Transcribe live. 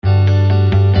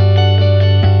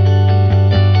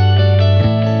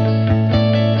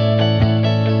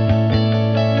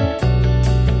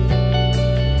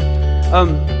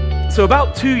So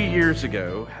about 2 years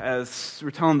ago, as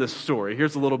we're telling this story,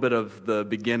 here's a little bit of the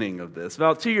beginning of this.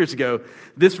 About 2 years ago,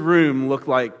 this room looked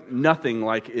like nothing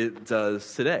like it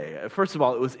does today. First of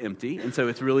all, it was empty, and so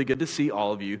it's really good to see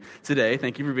all of you today.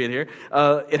 Thank you for being here.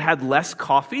 It had less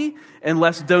coffee and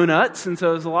less donuts, and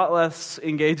so it was a lot less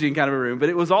engaging kind of a room, but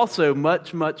it was also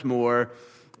much, much more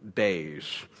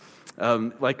beige.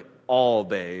 All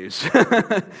beige.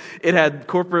 It had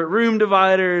corporate room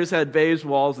dividers, had beige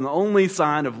walls, and the only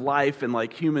sign of life and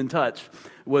human touch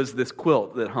was this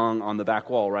quilt that hung on the back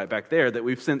wall right back there that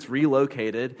we've since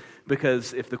relocated,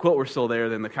 because if the quilt were still there,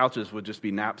 then the couches would just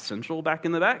be nap central back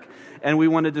in the back, and we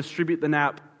want to distribute the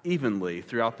nap evenly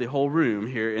throughout the whole room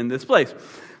here in this place.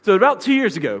 So about 2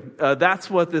 years ago, that's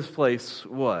what this place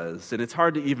was, and it's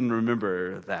hard to even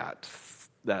remember that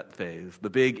phase, the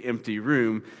big empty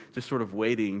room just sort of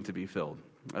waiting to be filled.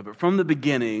 But from the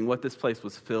beginning, what this place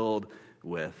was filled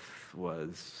with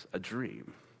was a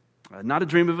dream. Not a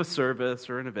dream of a service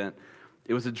or an event.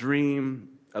 It was a dream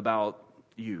about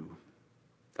you,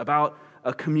 about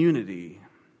a community,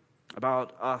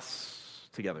 about us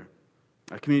together.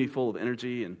 A community full of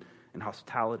energy and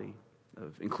hospitality,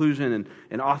 of inclusion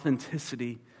and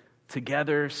authenticity,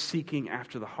 together seeking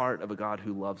after the heart of a God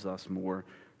who loves us more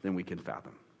than we can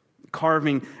fathom.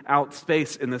 Carving out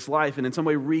space in this life and in some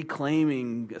way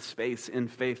reclaiming a space in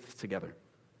faith together.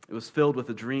 It was filled with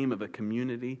a dream of a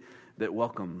community that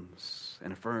welcomes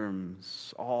and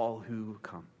affirms all who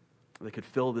come. They could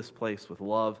fill this place with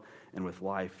love and with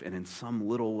life, and in some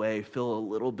little way fill a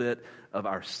little bit of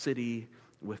our city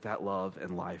with that love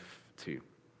and life too.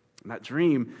 And that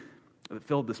dream that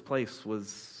filled this place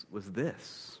was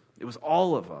this. It was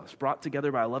all of us brought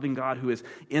together by a loving God who is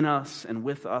in us and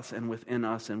within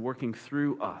us and working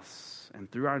through us and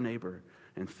through our neighbor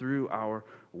and through our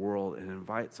world, and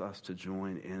invites us to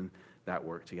join in that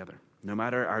work together. No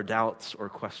matter our doubts or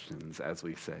questions, as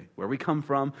we say, where we come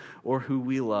from or who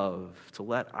we love, to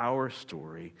let our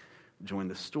story join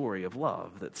the story of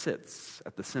love that sits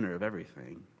at the center of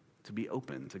everything, to be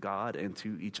open to God and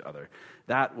to each other.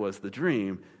 That was the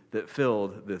dream that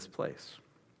filled this place.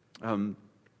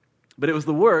 But it was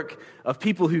the work of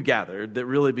people who gathered that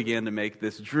really began to make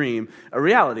this dream a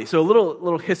reality. So a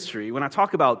little history. When I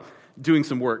talk about doing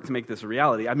some work to make this a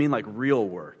reality, I mean real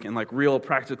work in real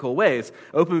practical ways.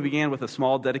 Open began with a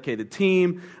small dedicated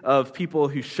team of people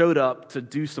who showed up to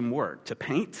do some work, to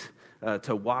paint,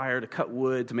 to wire, to cut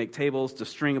wood, to make tables, to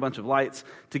string a bunch of lights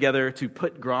together, to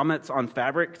put grommets on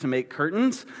fabric, to make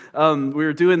curtains. We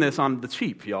were doing this on the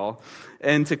cheap, y'all.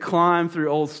 And to climb through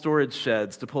old storage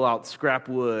sheds to pull out scrap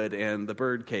wood and the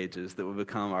bird cages that would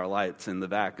become our lights in the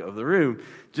back of the room.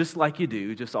 Just like you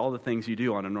do, just all the things you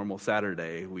do on a normal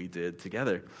Saturday we did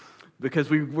together. Because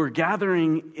we were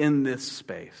gathering in this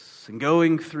space and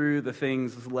going through the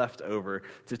things left over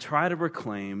to try to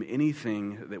reclaim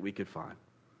anything that we could find.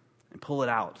 And pull it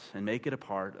out and make it a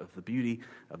part of the beauty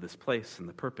of this place and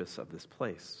the purpose of this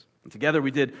place. And together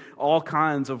we did all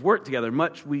kinds of work together,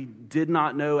 much we did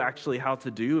not know actually how to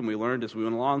do, and we learned as we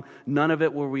went along. None of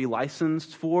it were we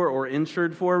licensed for or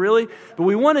insured for, really. But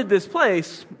we wanted this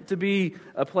place to be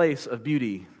a place of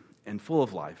beauty and full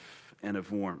of life and of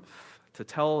warmth, to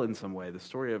tell in some way the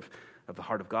story of the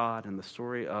heart of God and the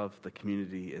story of the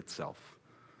community itself.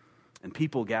 And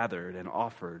people gathered and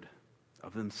offered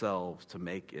of themselves to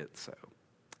make it so.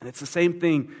 And it's the same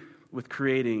thing with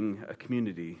creating a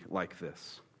community like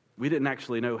this. We didn't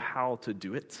actually know how to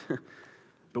do it,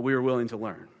 but we were willing to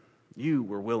learn. You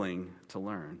were willing to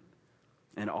learn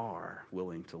and are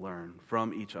willing to learn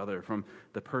from each other, from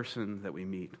the person that we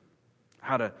meet,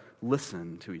 how to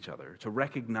listen to each other, to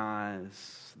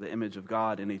recognize the image of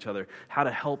God in each other, how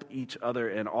to help each other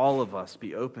and all of us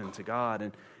be open to God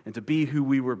and to be who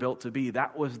we were built to be.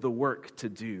 That was the work to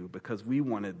do, because we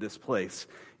wanted this place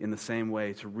in the same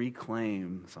way to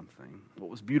reclaim something, what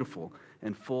was beautiful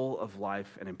and full of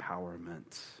life and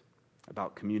empowerment,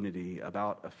 about community,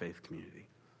 about a faith community.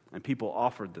 And people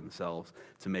offered themselves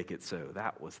to make it so.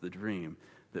 That was the dream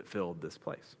that filled this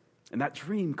place. And that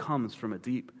dream comes from a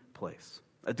deep place,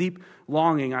 a deep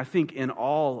longing, I think, in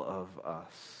all of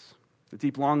us, a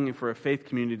deep longing for a faith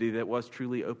community that was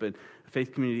truly open, a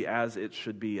faith community as it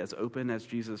should be, as open as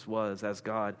Jesus was, as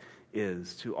God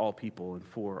is, to all people and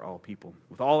for all people,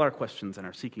 with all our questions and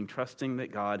our seeking, trusting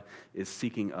that God is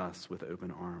seeking us with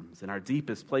open arms. In our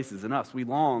deepest places in us, we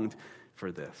longed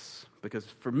for this, because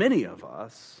for many of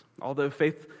us, although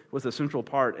faith was a central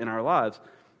part in our lives,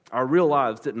 our real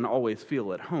lives didn't always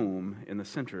feel at home in the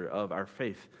center of our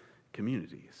faith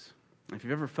communities. If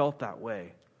you've ever felt that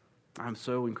way, I'm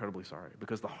so incredibly sorry,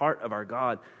 because the heart of our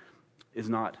God is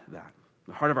not that.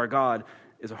 The heart of our God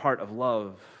is a heart of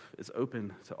love, is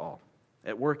open to all,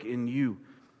 at work in you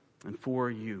and for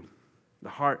you. The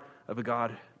heart of a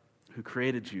God who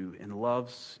created you and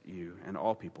loves you and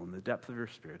all people in the depth of your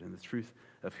spirit and the truth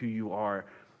of who you are.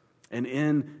 And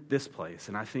in this place,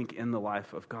 and I think in the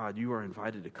life of God, you are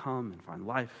invited to come and find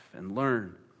life and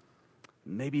learn.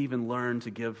 Maybe even learn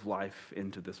to give life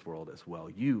into this world as well.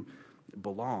 You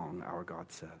belong, our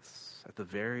God says, at the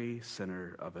very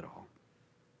center of it all.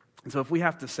 And so if we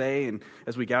have to say, and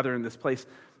as we gather in this place,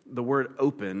 the word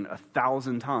open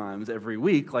 1,000 times every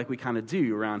week, like we kind of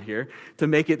do around here, to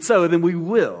make it so, then we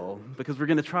will, because we're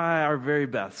going to try our very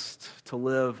best to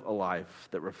live a life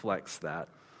that reflects that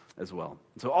as well.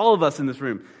 So all of us in this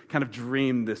room kind of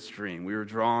dreamed this dream. We were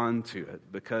drawn to it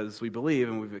because we believe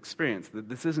and we've experienced that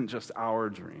this isn't just our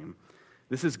dream.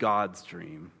 This is God's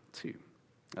dream too.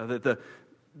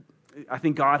 I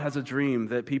think God has a dream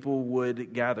that people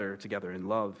would gather together in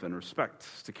love and respect,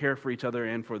 to care for each other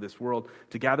and for this world,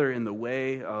 to gather in the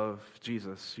way of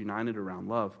Jesus, united around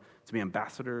love, to be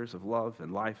ambassadors of love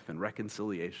and life and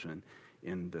reconciliation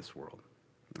in this world,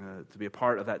 to be a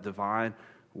part of that divine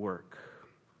work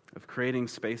of creating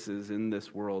spaces in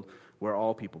this world where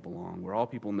all people belong, where all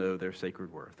people know their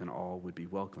sacred worth, and all would be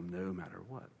welcome no matter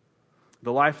what.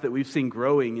 The life that we've seen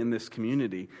growing in this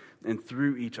community and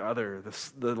through each other,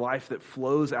 the life that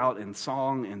flows out in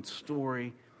song and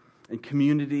story and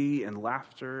community and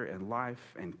laughter and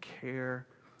life and care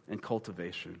and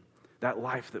cultivation. That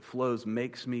life that flows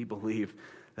makes me believe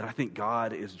that I think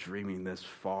God is dreaming this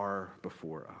far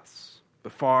before us.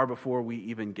 But far before we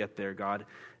even get there, God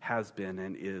has been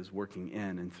and is working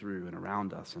in and through and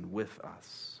around us and with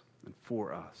us and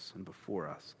for us and before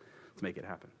us to make it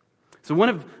happen. So one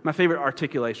of my favorite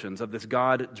articulations of this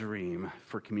God dream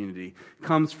for community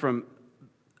comes from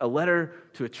a letter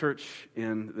to a church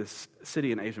in this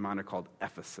city in Asia Minor called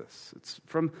Ephesus. It's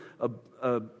from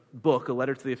a book, a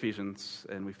letter to the Ephesians,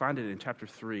 and we find it in chapter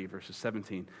 3, verses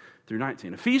 17 through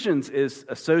 19. Ephesians is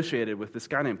associated with this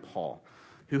guy named Paul,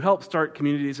 who helped start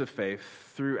communities of faith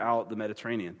throughout the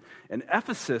Mediterranean. And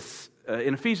Ephesus,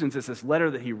 in Ephesians, is this letter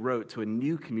that he wrote to a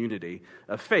new community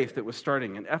of faith that was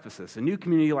starting in Ephesus, a new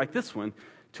community like this one,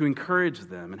 to encourage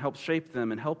them and help shape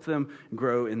them and help them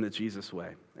grow in the Jesus way.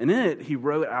 And in it, he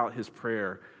wrote out his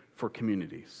prayer for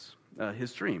communities,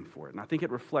 his dream for it. And I think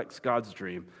it reflects God's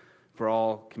dream for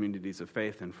all communities of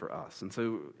faith and for us. And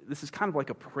so this is kind of like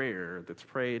a prayer that's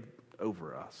prayed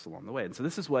over us along the way. And so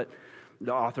this is what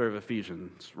the author of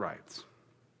Ephesians writes.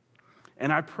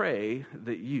 And I pray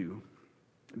that you,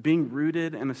 being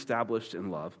rooted and established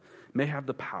in love, may have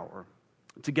the power,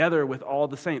 together with all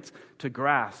the saints, to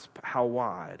grasp how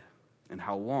wide and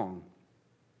how long,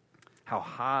 how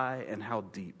high and how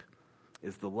deep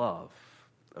is the love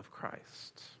of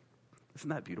Christ. Isn't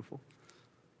that beautiful?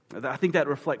 I think that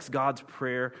reflects God's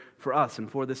prayer for us and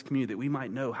for this community, that we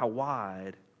might know how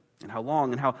wide and how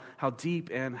long and how deep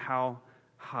and how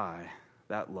high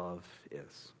that love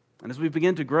is. And as we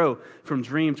begin to grow from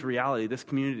dream to reality, this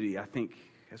community, I think,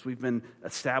 as we've been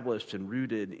established and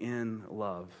rooted in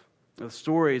love, the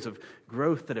stories of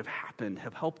growth that have happened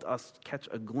have helped us catch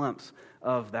a glimpse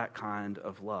of that kind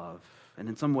of love. And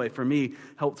in some way, for me,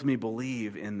 helped me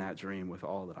believe in that dream with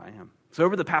all that I am. So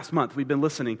over the past month, we've been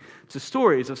listening to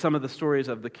stories of some of the stories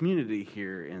of the community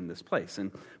here in this place.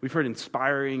 And we've heard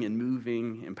inspiring and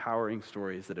moving, empowering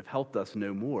stories that have helped us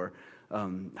know more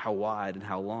how wide and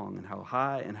how long and how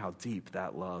high and how deep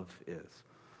that love is.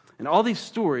 And all these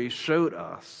stories showed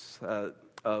us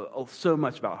so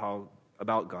much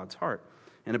about God's heart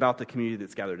and about the community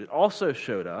that's gathered. It also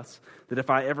showed us that if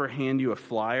I ever hand you a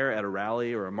flyer at a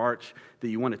rally or a march, that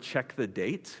you want to check the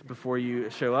date before you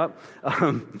show up.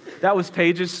 That was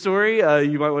Paige's story.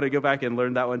 You might want to go back and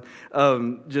learn that one,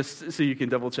 just so you can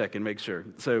double check and make sure.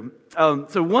 So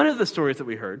one of the stories that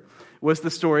we heard was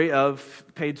the story of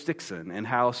Paige Dixon and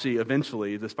how she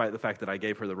eventually, despite the fact that I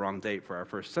gave her the wrong date for our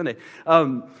first Sunday,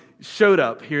 showed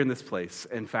up here in this place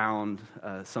and found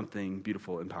something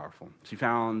beautiful and powerful. She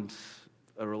found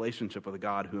a relationship with a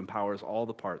God who empowers all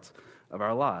the parts of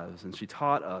our lives. And she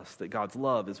taught us that God's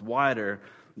love is wider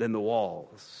than the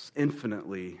walls,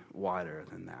 infinitely wider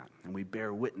than that. And we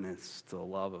bear witness to the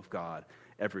love of God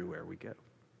everywhere we go.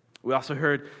 We also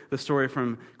heard the story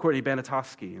from Courtney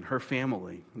Banatoski and her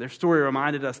family. Their story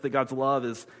reminded us that God's love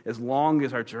is as long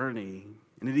as our journey,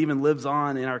 and it even lives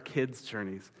on in our kids'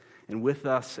 journeys, and with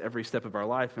us every step of our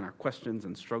life, and our questions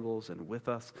and struggles, and with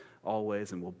us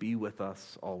always, and will be with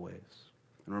us always.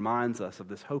 And reminds us of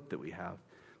this hope that we have,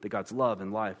 that God's love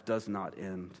in life does not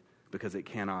end because it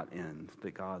cannot end,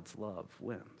 that God's love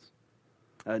wins.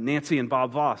 Nancy and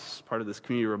Bob Voss, part of this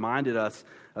community, reminded us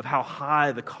of how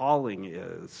high the calling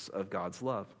is of God's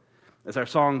love. As our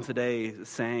song today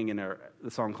sang in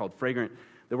the song called Fragrant,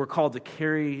 that we're called to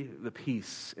carry the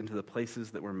peace into the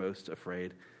places that we're most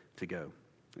afraid to go.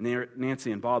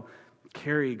 Nancy and Bob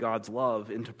carry God's love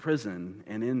into prison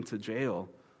and into jail,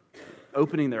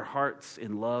 opening their hearts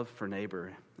in love for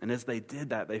neighbor. And as they did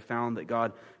that, they found that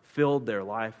God filled their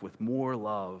life with more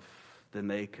love than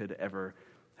they could ever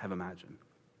have imagined.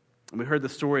 And we heard the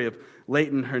story of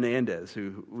Leighton Hernandez,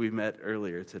 who we met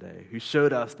earlier today, who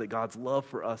showed us that God's love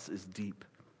for us is deep,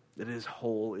 that it is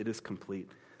whole, it is complete,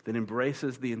 that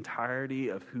embraces the entirety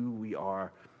of who we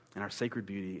are and our sacred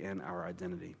beauty and our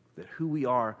identity, that who we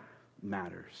are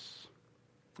matters,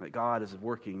 that God is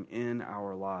working in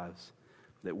our lives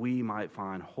that we might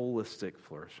find holistic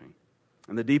flourishing.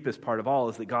 And the deepest part of all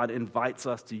is that God invites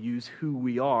us to use who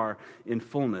we are in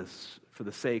fullness for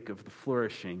the sake of the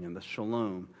flourishing and the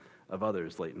shalom of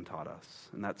others, Leighton taught us.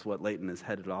 And that's what Leighton is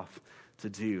headed off to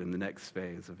do in the next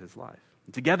phase of his life.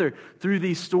 And together, through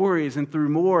these stories and through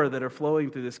more that are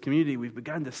flowing through this community, we've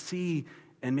begun to see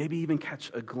and maybe even catch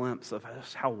a glimpse of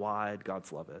just how wide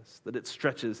God's love is, that it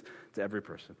stretches to every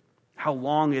person, how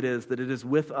long it is that it is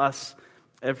with us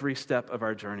every step of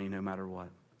our journey, no matter what,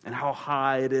 and how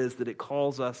high it is that it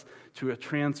calls us to a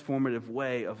transformative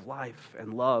way of life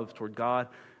and love toward God,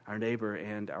 our neighbor,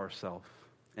 and ourselves,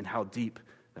 and how deep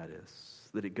that is,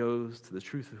 that it goes to the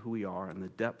truth of who we are and the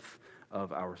depth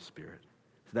of our spirit,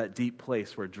 to that deep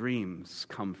place where dreams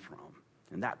come from.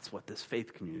 And that's what this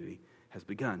faith community has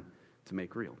begun to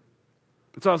make real.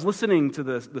 And so I was listening to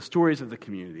the stories of the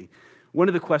community. One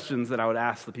of the questions that I would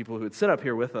ask the people who would sit up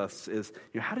here with us is,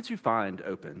 how did you find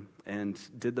Open? And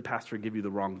did the pastor give you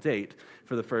the wrong date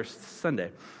for the first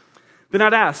Sunday? Then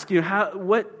I'd ask,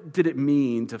 what did it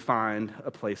mean to find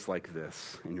a place like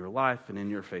this in your life and in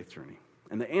your faith journey?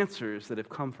 And the answers that have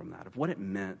come from that, of what it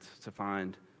meant to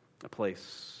find a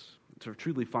place, to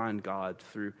truly find God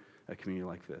through a community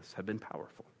like this, have been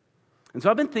powerful. And so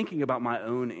I've been thinking about my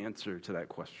own answer to that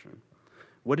question.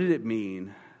 What did it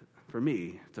mean for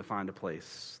me to find a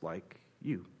place like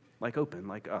you, like Open,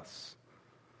 like us?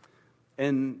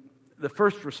 And the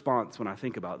first response when I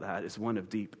think about that is one of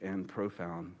deep and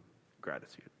profound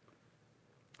gratitude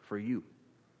for you,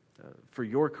 for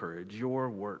your courage, your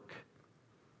work,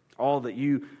 all that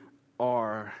you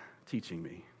are teaching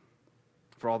me,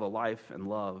 for all the life and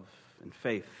love and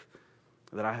faith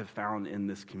that I have found in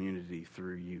this community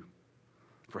through you,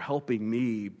 for helping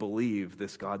me believe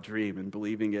this God dream and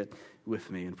believing it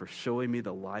with me, and for showing me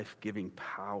the life-giving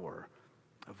power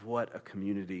of what a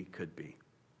community could be.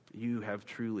 You have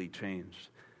truly changed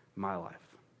my life.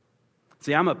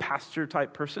 See, I'm a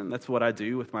pastor-type person. That's what I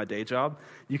do with my day job.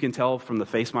 You can tell from the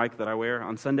face mic that I wear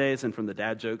on Sundays and from the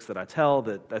dad jokes that I tell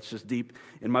that that's just deep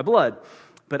in my blood.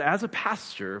 But as a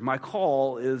pastor, my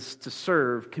call is to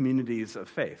serve communities of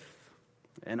faith.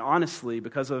 And honestly,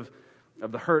 because of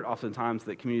the hurt oftentimes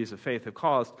that communities of faith have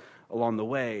caused along the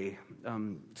way,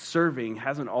 serving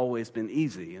hasn't always been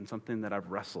easy and something that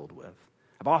I've wrestled with.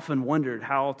 I've often wondered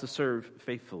how to serve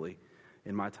faithfully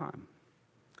in my time.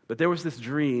 But there was this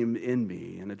dream in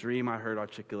me, and a dream I heard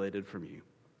articulated from you.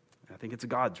 I think it's a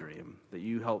God dream that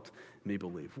you helped me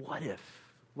believe. What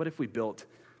if we built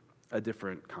a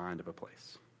different kind of a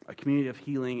place? A community of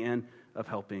healing and of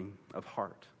helping of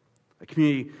heart. A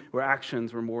community where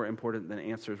actions were more important than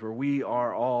answers, where we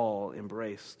are all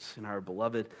embraced in our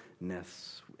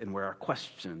belovedness, and where our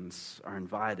questions are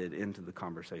invited into the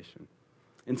conversation.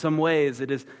 In some ways, it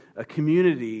is a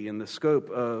community in the scope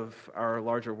of our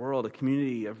larger world, a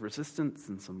community of resistance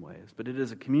in some ways, but it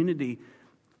is a community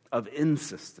of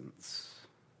insistence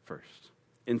first.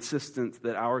 Insistence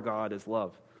that our God is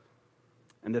love,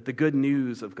 and that the good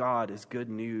news of God is good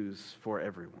news for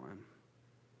everyone.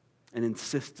 An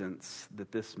insistence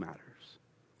that this matters.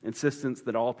 Insistence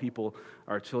that all people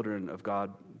are children of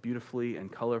God, beautifully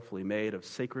and colorfully made of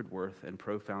sacred worth and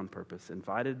profound purpose,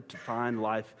 invited to find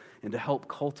life and to help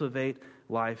cultivate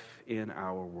life in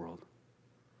our world.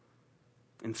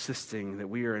 Insisting that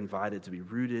we are invited to be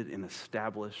rooted and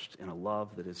established in a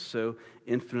love that is so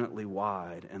infinitely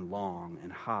wide and long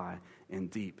and high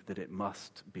and deep that it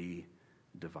must be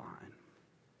divine.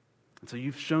 And so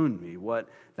you've shown me what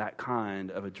that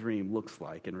kind of a dream looks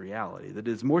like in reality, that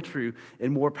is more true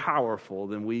and more powerful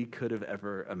than we could have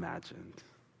ever imagined,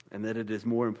 and that it is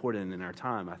more important in our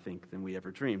time, I think, than we ever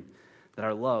dreamed, that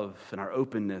our love and our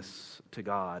openness to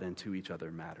God and to each other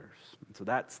matters. And so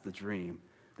that's the dream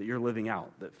that you're living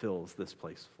out that fills this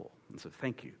place full. And so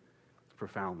thank you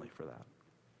profoundly for that.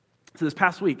 So this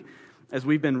past week, as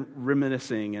we've been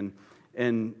reminiscing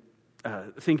and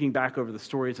thinking back over the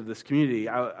stories of this community,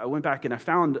 I went back and I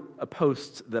found a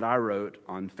post that I wrote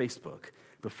on Facebook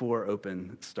before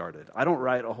Open started. I don't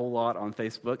write a whole lot on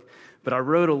Facebook, but I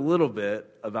wrote a little bit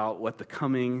about what the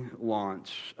coming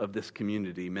launch of this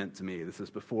community meant to me. This is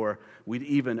before we'd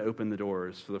even opened the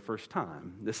doors for the first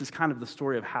time. This is kind of the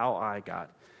story of how I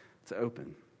got to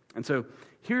Open. And so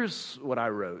here's what I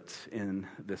wrote in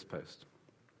this post.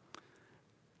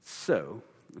 So,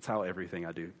 that's how everything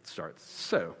I do starts.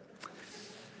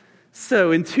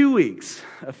 So in 2 weeks,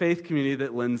 a faith community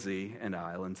that Lindsay and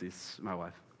I, Lindsay's my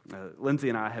wife, Lindsay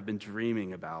and I have been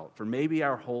dreaming about for maybe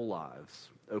our whole lives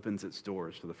opens its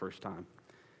doors for the first time.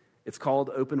 It's called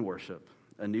Open Worship,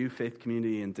 a new faith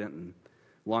community in Denton,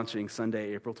 launching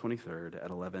Sunday, April 23rd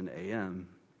at 11 a.m.,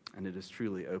 and it is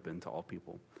truly open to all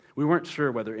people. We weren't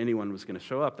sure whether anyone was going to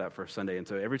show up that first Sunday, and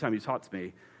so every time you talked to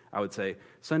me, I would say,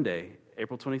 Sunday,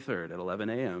 April 23rd at 11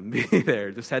 a.m., be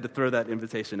there. Just had to throw that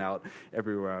invitation out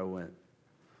everywhere I went.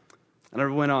 And I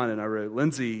went on and I wrote,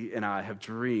 Lindsay and I have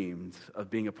dreamed of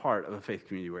being a part of a faith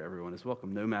community where everyone is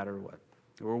welcome, no matter what.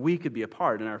 Where we could be a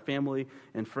part, and our family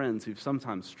and friends who've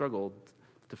sometimes struggled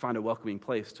to find a welcoming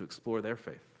place to explore their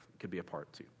faith could be a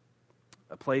part too.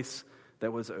 A place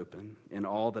that was open in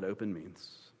all that open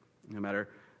means, no matter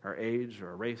our age or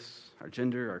our race, our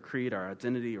gender, our creed, our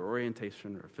identity or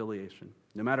orientation or affiliation,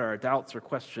 no matter our doubts or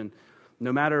question,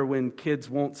 no matter when kids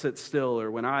won't sit still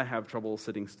or when I have trouble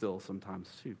sitting still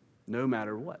sometimes too, no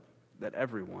matter what, that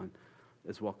everyone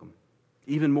is welcome.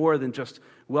 Even more than just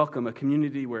welcome, a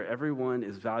community where everyone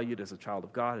is valued as a child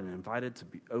of God and invited to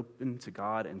be open to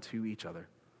God and to each other,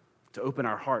 to open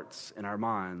our hearts and our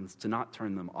minds, to not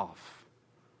turn them off,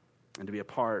 and to be a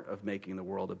part of making the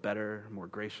world a better, more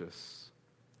gracious,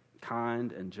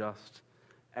 kind and just,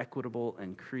 equitable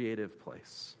and creative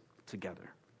place together,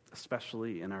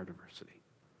 especially in our diversity.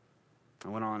 I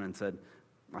went on and said,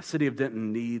 my city of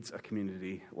Denton needs a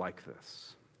community like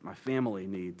this. My family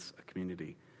needs a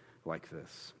community like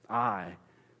this. I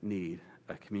need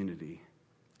a community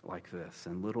like this.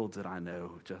 And little did I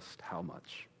know just how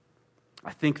much.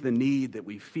 I think the need that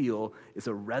we feel is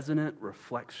a resonant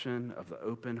reflection of the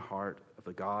open heart of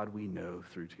the God we know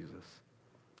through Jesus.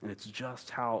 And it's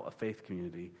just how a faith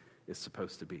community is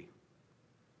supposed to be.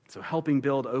 So helping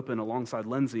build Open alongside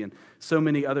Lindsay and so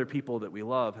many other people that we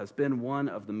love has been one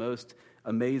of the most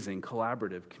amazing,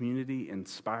 collaborative,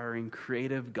 community-inspiring,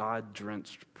 creative,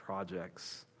 God-drenched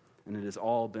projects. And it has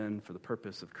all been for the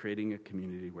purpose of creating a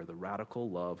community where the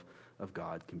radical love of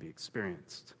God can be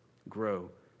experienced, grow,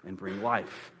 and bring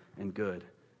life and good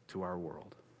to our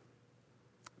world.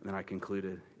 And then I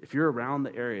concluded, if you're around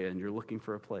the area and you're looking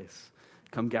for a place,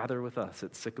 come gather with us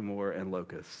at Sycamore and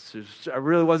Locust. I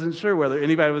really wasn't sure whether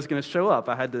anybody was going to show up.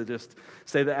 I had to just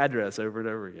say the address over and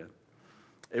over again.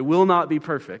 It will not be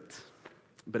perfect,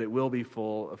 but it will be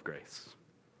full of grace.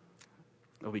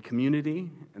 There'll be community,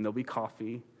 and there'll be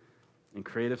coffee, and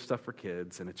creative stuff for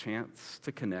kids, and a chance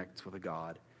to connect with a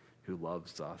God who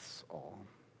loves us all.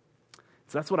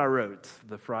 So that's what I wrote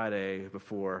the Friday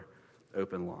before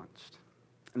Open launched.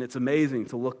 And it's amazing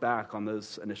to look back on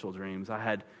those initial dreams. I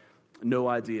had no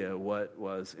idea what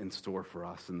was in store for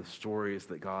us and the stories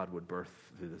that God would birth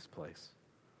through this place.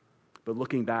 But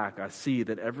looking back, I see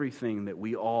that everything that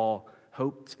we all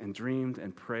hoped and dreamed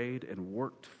and prayed and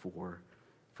worked for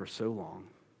so long,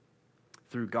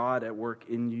 through God at work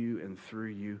in you and through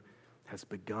you, has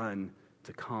begun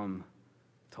to come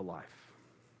to life.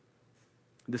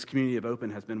 This community of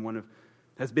Open has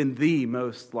been the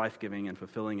most life-giving and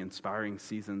fulfilling, inspiring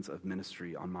seasons of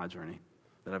ministry on my journey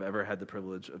that I've ever had the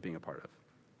privilege of being a part of.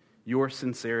 Your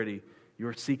sincerity,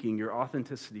 your seeking, your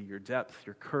authenticity, your depth,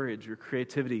 your courage, your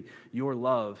creativity, your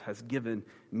love has given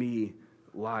me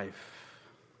life.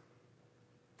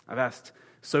 I've asked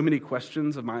so many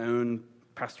questions of my own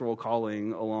pastoral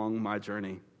calling along my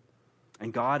journey,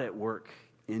 and God at work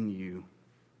in you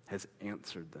has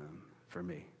answered them for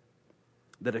me.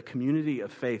 That a community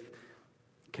of faith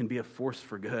can be a force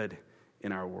for good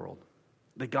in our world.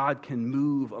 That God can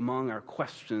move among our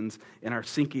questions and our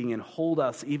sinking and hold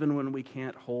us even when we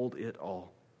can't hold it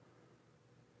all.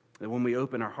 That when we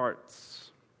open our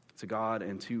hearts to God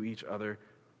and to each other,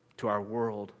 to our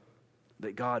world,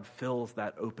 that God fills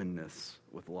that openness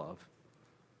with love.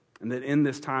 And that in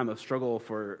this time of struggle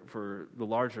for the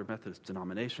larger Methodist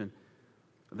denomination,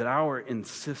 that our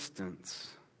insistence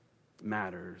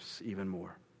matters even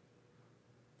more.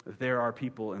 That there are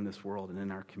people in this world and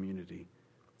in our community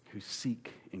who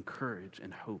seek and courage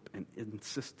and hope and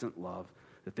insistent love,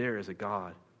 that there is a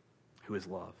God who is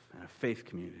love and a faith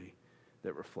community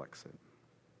that reflects it.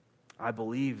 I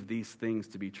believe these things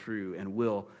to be true and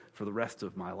will for the rest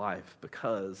of my life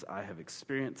because I have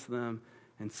experienced them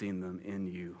and seen them in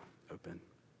you, Open,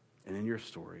 and in your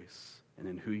stories and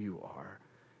in who you are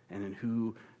and in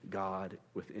who God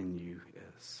within you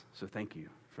is. So thank you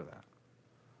for that.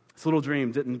 This little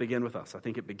dream didn't begin with us. I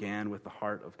think it began with the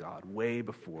heart of God way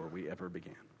before we ever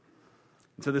began.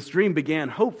 And so this dream began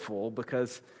hopeful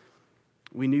because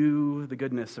we knew the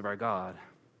goodness of our God.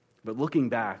 But looking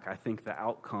back, I think the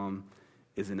outcome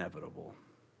is inevitable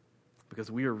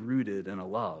because we are rooted in a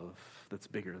love that's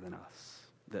bigger than us,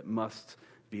 that must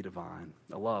be divine,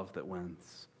 a love that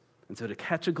wins. And so to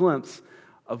catch a glimpse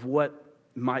of what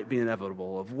might be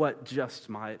inevitable, of what just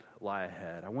might lie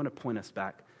ahead, I want to point us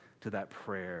back to that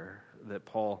prayer that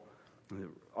Paul, the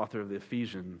author of the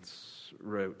Ephesians,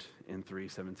 wrote in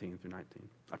 3:17 through 19.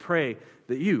 I pray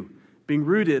that you, being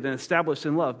rooted and established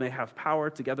in love, may have power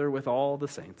together with all the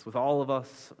saints, with all of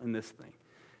us in this thing,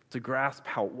 to grasp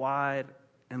how wide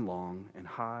and long and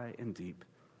high and deep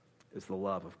is the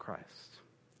love of Christ.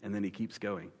 And then he keeps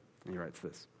going, and he writes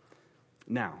this.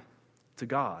 Now, to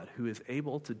God, who is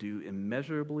able to do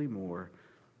immeasurably more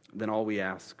than all we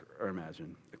ask or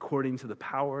imagine, according to the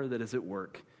power that is at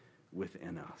work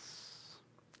within us.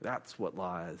 That's what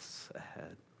lies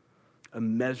ahead.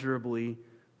 Immeasurably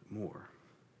more.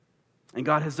 And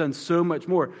God has done so much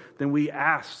more than we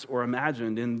asked or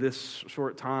imagined in this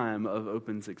short time of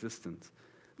Open's existence.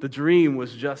 The dream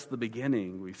was just the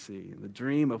beginning, we see. The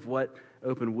dream of what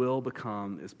Open will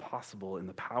become is possible in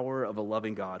the power of a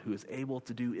loving God who is able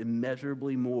to do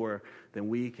immeasurably more than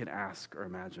we can ask or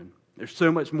imagine. There's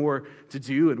so much more to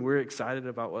do, and we're excited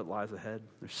about what lies ahead.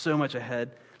 There's so much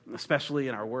ahead, especially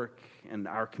in our work and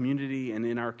our community and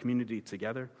in our community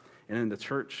together and in the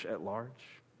church at large.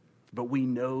 But we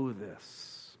know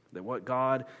this, that what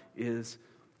God is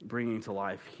bringing to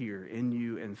life here in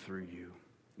you and through you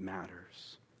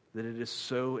matters. That it is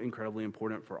so incredibly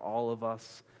important for all of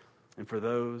us and for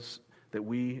those that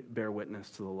we bear witness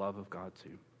to the love of God to.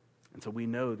 And so we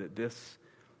know that this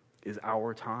is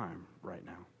our time right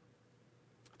now.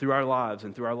 Through our lives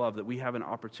and through our love, that we have an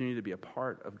opportunity to be a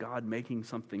part of God making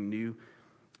something new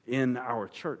in our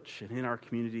church and in our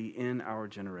community, in our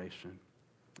generation.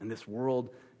 And this world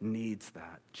needs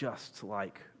that, just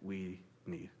like we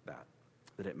need that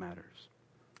it matters.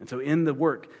 And so in the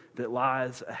work that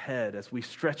lies ahead, as we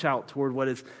stretch out toward what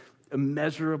is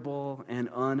immeasurable and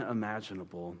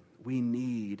unimaginable, we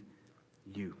need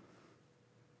you.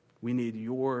 We need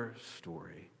your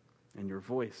story and your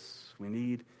voice. We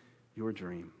need your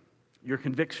dream, your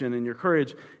conviction and your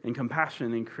courage and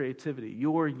compassion and creativity,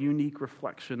 your unique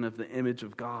reflection of the image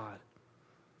of God,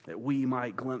 that we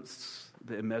might glimpse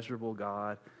the immeasurable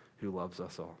God who loves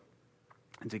us all.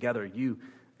 And together, you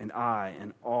and I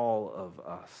and all of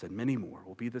us and many more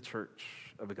will be the church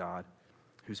of a God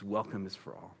whose welcome is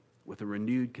for all, with a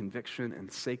renewed conviction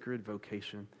and sacred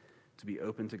vocation to be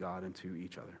open to God and to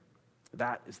each other.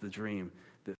 That is the dream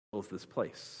that fills this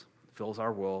place, fills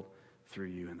our world through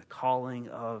you, and the calling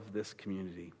of this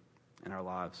community in our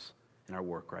lives, in our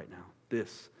work right now.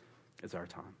 This is our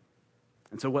time.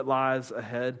 And so what lies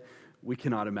ahead, we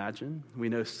cannot imagine. We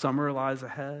know summer lies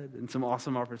ahead and some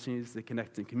awesome opportunities to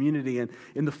connect in community. And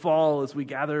in the fall, as we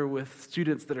gather with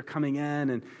students that are coming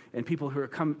in and people who are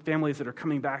families that are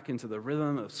coming back into the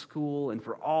rhythm of school, and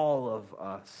for all of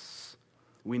us,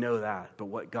 we know that. But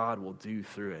what God will do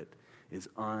through it is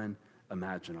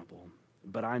unimaginable.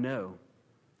 But I know,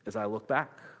 as I look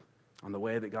back on the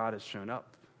way that God has shown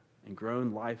up and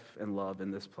grown life and love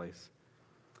in this place,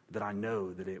 that I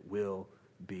know that it will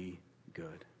be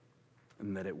good,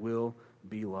 and that it will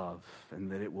be love,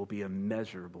 and that it will be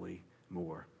immeasurably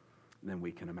more than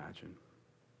we can imagine.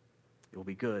 It will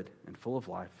be good and full of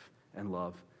life and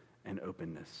love and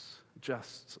openness,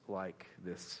 just like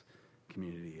this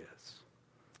community is.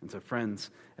 And so,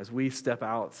 friends, as we step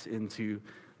out into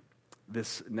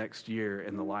this next year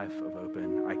in the life of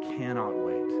Open, I cannot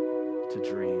wait to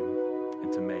dream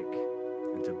and to make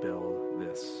and to build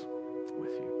this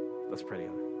with you. Let's pray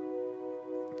together.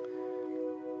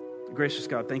 Gracious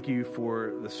God, thank you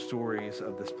for the stories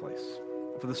of this place,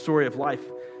 for the story of life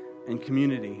and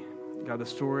community. God, the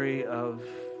story of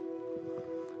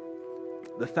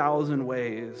the 1,000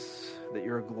 ways that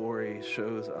your glory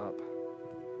shows up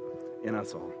in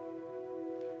us all.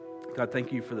 God,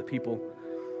 thank you for the people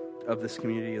of this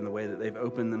community and the way that they've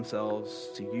opened themselves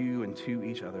to you and to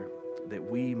each other, that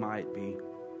we might be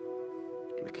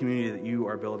the community that you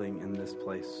are building in this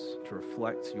place to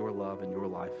reflect your love and your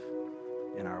life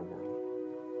in our world.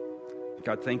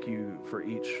 God, thank you for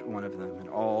each one of them and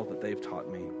all that they've taught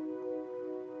me,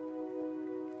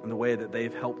 and the way that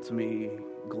they've helped me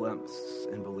glimpse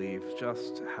and believe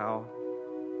just how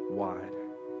wide,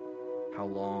 how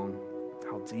long,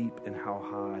 how deep, and how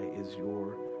high is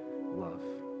your love.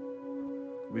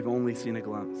 We've only seen a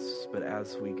glimpse, but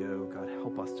as we go, God,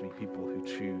 help us to be people who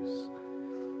choose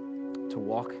to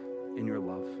walk in your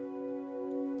love,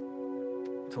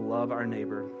 to love our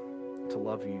neighbor, to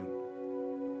love you,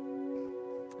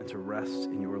 and to rest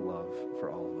in your love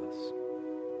for all of us.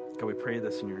 God, we pray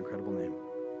this in your incredible name.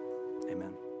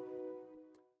 Amen.